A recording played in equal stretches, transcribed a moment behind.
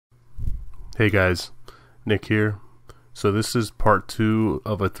Hey guys, Nick here. So this is part 2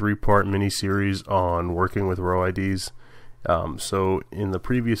 of a 3-part mini-series on working with RowIDs. So in the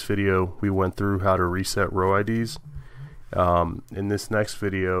previous video we went through how to reset RowIDs. In this next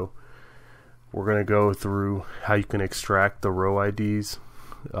video we're going to go through how you can extract the RowIDs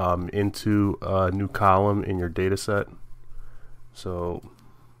into a new column in your data set. So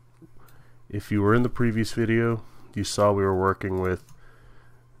if you were in the previous video, you saw we were working with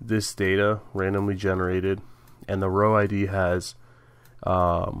this data randomly generated, and the RowID has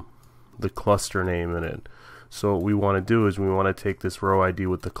the cluster name in it. So what we want to do is we want to take this RowID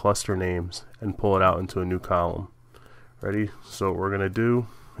with the cluster names and pull it out into a new column. Ready? So what we're going to do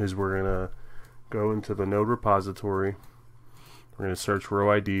is we're going to go into the node repository. We're going to search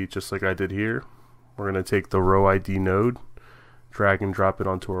RowID just like I did here. We're going to take the RowID node, drag and drop it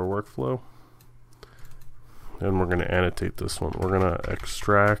onto our workflow, and we're going to annotate this one. We're going to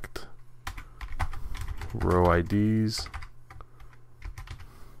extract RowIDs.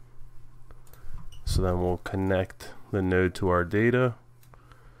 So then we'll connect the node to our data.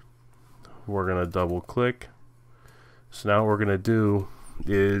 We're going to double click. So now what we're going to do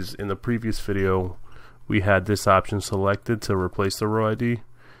is, in the previous video we had this option selected to replace the RowID,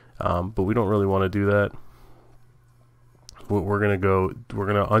 but we don't really want to do that. We're going to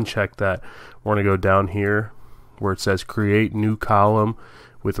uncheck that. We're going to go down here where it says create new column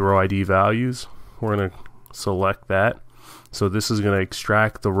with RowID values. We're going to select that. So this is going to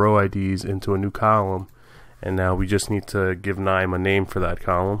extract the RowIDs into a new column, and now we just need to give Knime a name for that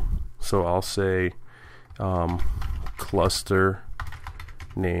column. So I'll say cluster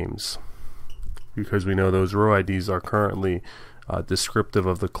names, because we know those RowIDs are currently descriptive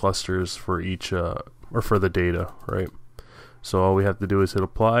of the clusters for each or for the data, right? So all we have to do is hit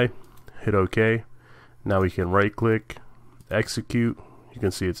apply, hit OK. Now we can right click, execute. You can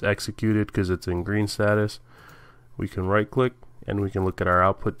see it's executed because it's in green status. We can right click and we can look at our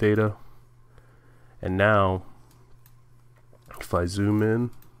output data. And now if I zoom in,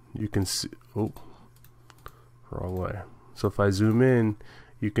 you can see, oh, wrong way. So if I zoom in,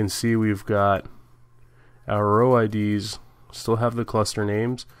 you can see we've got our RowIDs still have the cluster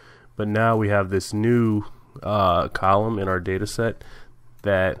names, but now we have this new column in our data set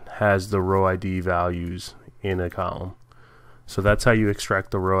that has the RowID values in a column. So that's how you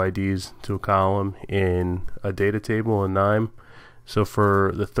extract the RowIDs to a column in a data table in Knime. So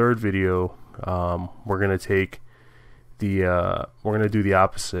for the third video, we're going to do the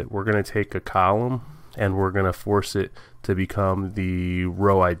opposite. We're going to take a column and we're going to force it to become the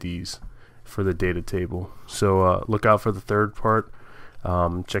RowIDs for the data table. So look out for the third part.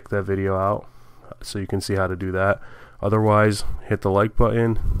 Check that video out so you can see how to do that. Otherwise, hit the like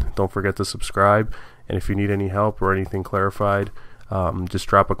button. Don't forget to subscribe. And if you need any help or anything clarified, just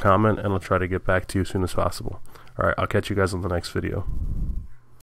drop a comment and I'll try to get back to you as soon as possible. Alright, I'll catch you guys on the next video.